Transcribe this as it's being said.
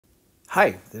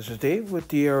Hi, this is Dave with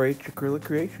DRH Acrylic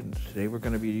Creations. Today we're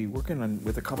going to be working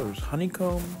with the colors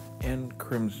Honeycomb and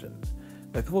Crimson.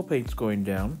 My pillow paint's going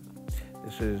down.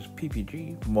 This is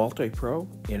PPG Multi-Pro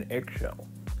in Eggshell.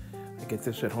 I get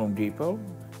this at Home Depot.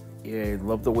 I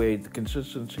love the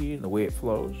consistency and the way it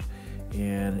flows,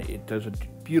 and it does a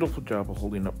beautiful job of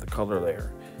holding up the color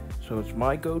layer. So it's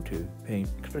my go-to paint,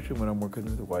 especially when I'm working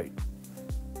with the white.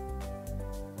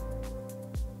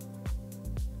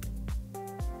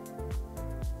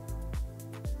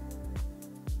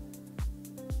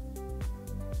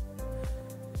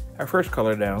 Our first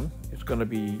color down is going to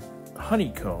be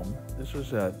Honeycomb. This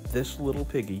is This Little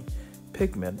Piggy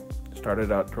pigment.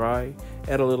 Started out dry,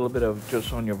 add a little bit of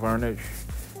Josonia varnish,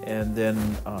 and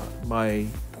then my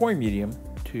pouring medium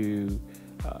to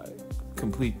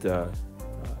complete the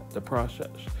process.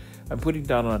 I'm putting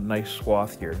down a nice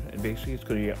swath here, and basically it's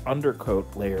going to be an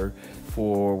undercoat layer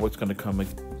for what's going to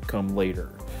come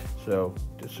later. So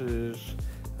this is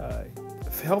a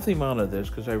healthy amount of this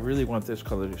because I really want this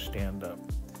color to stand up.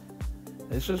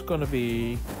 This is going to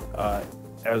be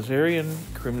Alizarin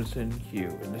Crimson hue,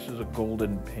 and this is a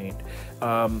golden paint.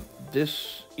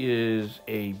 This is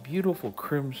a beautiful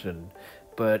crimson,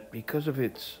 but because of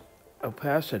its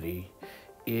opacity,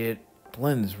 it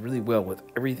blends really well with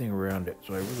everything around it,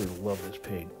 so I really love this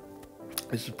paint.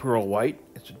 This is Pearl White.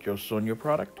 It's a Josonia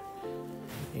product,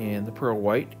 and the Pearl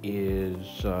White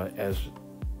is, as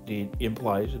it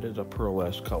implies, it is a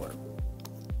pearlesque color.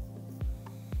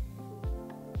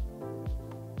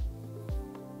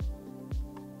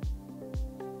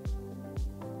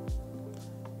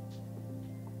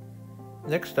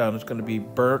 Next down is going to be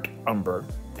Burnt Umber,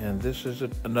 and this is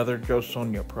another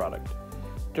Josonia product.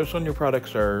 Josonia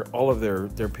products are, all of their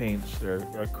paints, their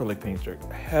acrylic paints are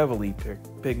heavily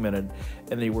pigmented,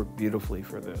 and they work beautifully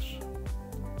for this.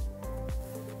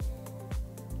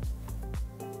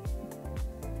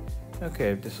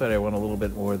 Okay, I've decided I want a little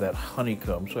bit more of that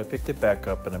honeycomb, so I picked it back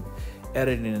up and I'm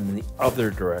adding it in the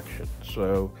other direction.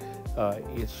 So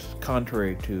it's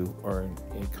contrary to, or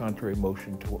a contrary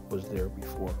motion to what was there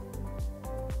before.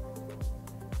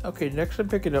 Okay, next I'm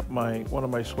picking up one of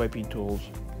my swiping tools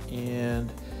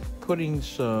and putting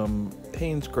some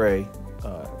Payne's Gray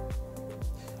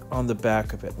on the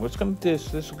back of it. What's going to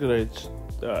this is going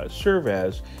to serve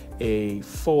as a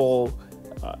full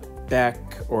back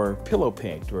or pillow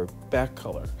paint or back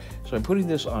color. So I'm putting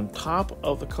this on top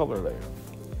of the color layer.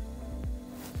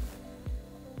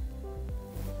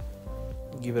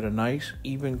 Give it a nice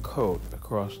even coat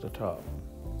across the top.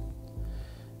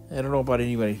 I don't know about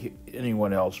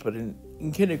anyone else, but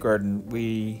in kindergarten,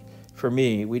 we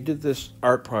did this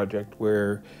art project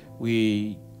where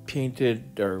we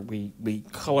painted, or we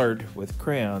colored with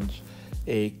crayons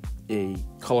a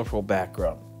colorful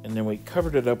background, and then we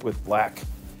covered it up with black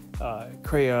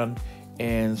crayon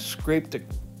and scraped it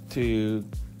to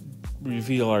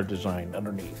reveal our design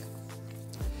underneath.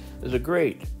 It was a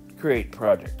great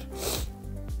project.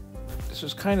 This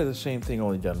is kind of the same thing,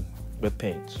 only done with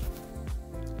paints.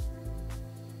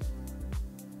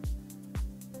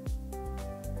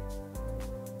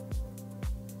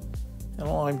 And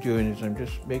all I'm doing is I'm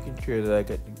just making sure that I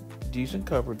get decent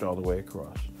coverage all the way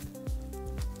across.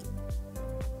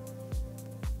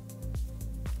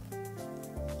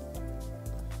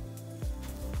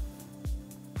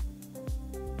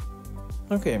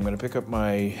 Okay, I'm going to pick up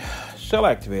my cell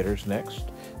activators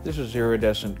next. This is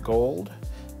Iridescent Gold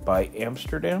by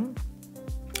Amsterdam.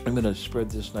 I'm going to spread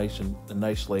this a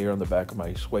nice layer on the back of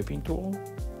my swiping tool.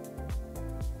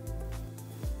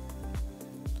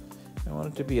 I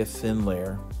want it to be a thin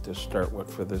layer to start with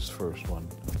for this first one.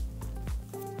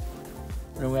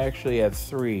 And we actually have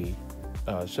 3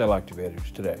 cell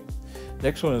activators today.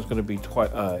 Next one is going to be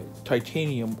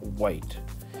titanium white.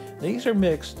 These are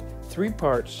mixed 3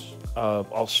 parts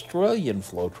of Australian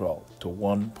Floetrol to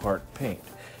 1 part paint,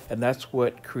 and that's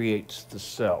what creates the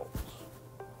cells.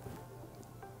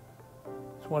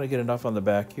 Just want to get enough on the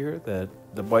back here that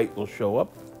the white will show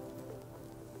up,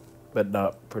 but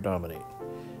not predominate.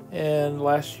 And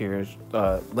last year's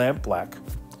lamp black,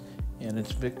 and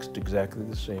it's mixed exactly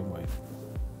the same way.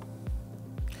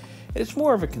 It's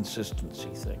more of a consistency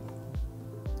thing.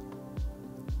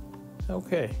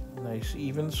 Okay, nice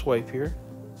even swipe here.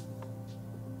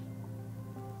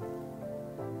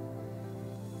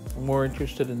 I'm more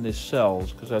interested in the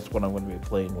cells because that's what I'm going to be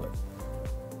playing with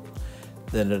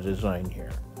than the design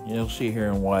here. You'll see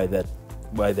here and why that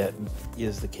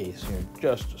is the case here in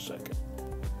just a second.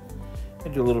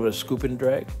 And do a little bit of scoop and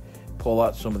drag, pull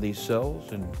out some of these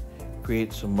cells and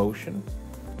create some motion.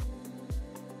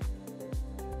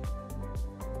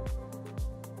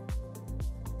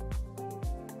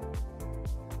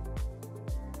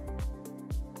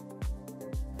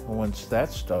 And once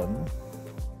that's done,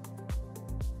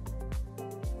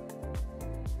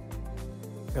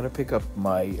 I'm gonna pick up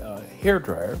my hair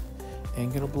dryer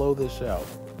and gonna blow this out.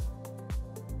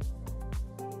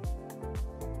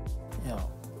 Now,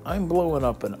 I'm blowing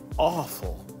up an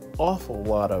awful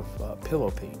lot of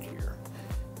pillow paint here,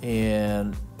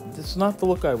 and it's not the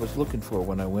look I was looking for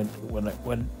when I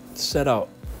went set out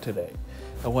today.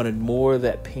 I wanted more of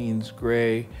that Payne's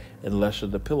gray and less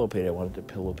of the pillow paint. I wanted the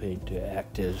pillow paint to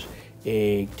act as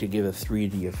to give a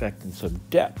 3D effect and some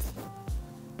depth.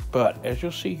 But as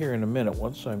you'll see here in a minute,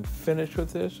 once I'm finished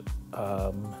with this,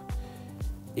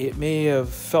 it may have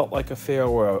felt like a failure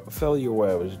where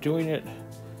I was doing it,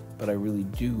 but I really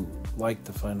do like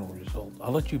the final result.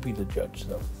 I'll let you be the judge,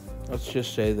 though. Let's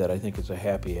just say that I think it's a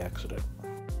happy accident.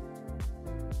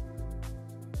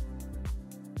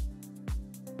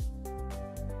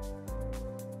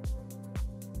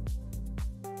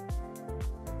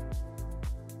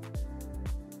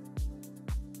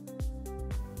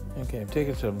 Okay, I'm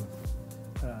taking some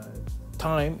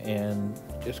time and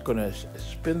just going to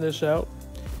spin this out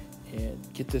and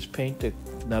get this paint to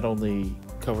not only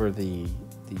cover the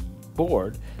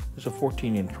board. It's a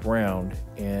 14-inch round,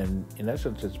 and in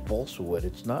essence it's balsa wood.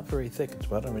 It's not very thick. It's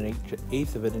about an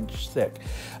eighth of an inch thick.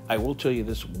 I will tell you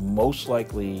this will most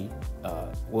likely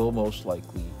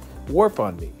warp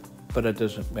on me, but it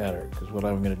doesn't matter, because what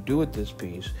I'm going to do with this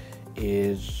piece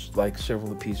is, like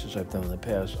several of the pieces I've done in the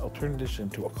past, I'll turn this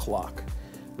into a clock,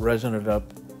 resin it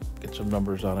up, get some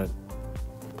numbers on it,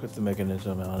 put the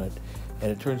mechanism on it, and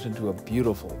it turns into a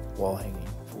beautiful wall hanging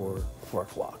for a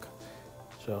clock.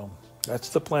 So that's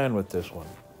the plan with this one.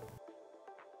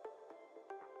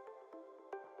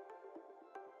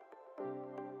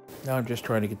 Now I'm just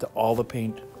trying to get all the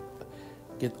paint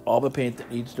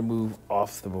that needs to move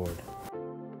off the board.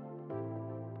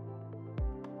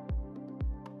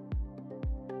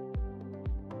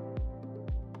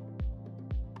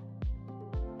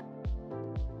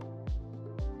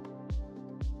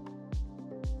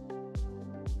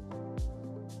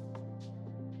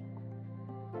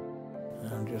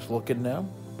 I'm just looking now,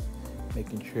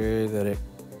 making sure that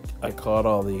I caught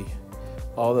all the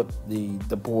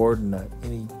board and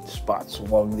any spots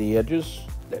along the edges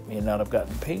that may not have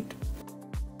gotten paint.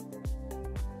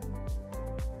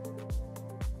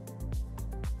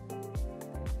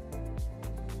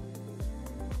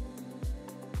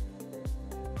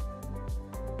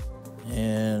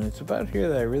 And it's about here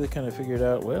that I really kind of figured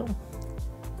out, well,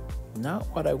 not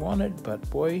what I wanted, but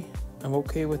boy, I'm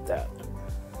okay with that.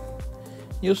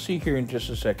 You'll see here in just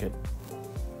a second.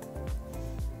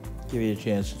 Give you a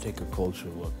chance to take a closer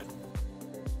look.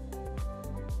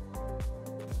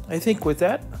 I think with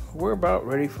that, we're about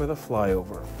ready for the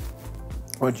flyover.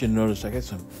 I want you to notice I got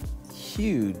some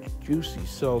huge, juicy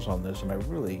cells on this,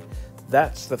 and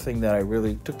that's the thing that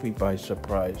really took me by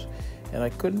surprise. And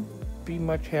I couldn't be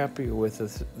much happier with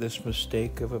this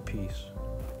mistake of a piece.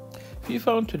 If you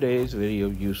found today's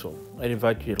video useful, I'd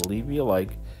invite you to leave me a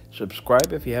like,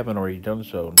 subscribe if you haven't already done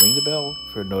so, and ring the bell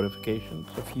for notifications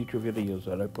of future videos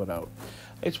that I put out.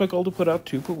 It's my goal to put out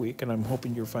 2 per week, and I'm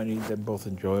hoping you're finding them both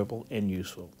enjoyable and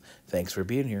useful. Thanks for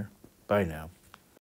being here. Bye now.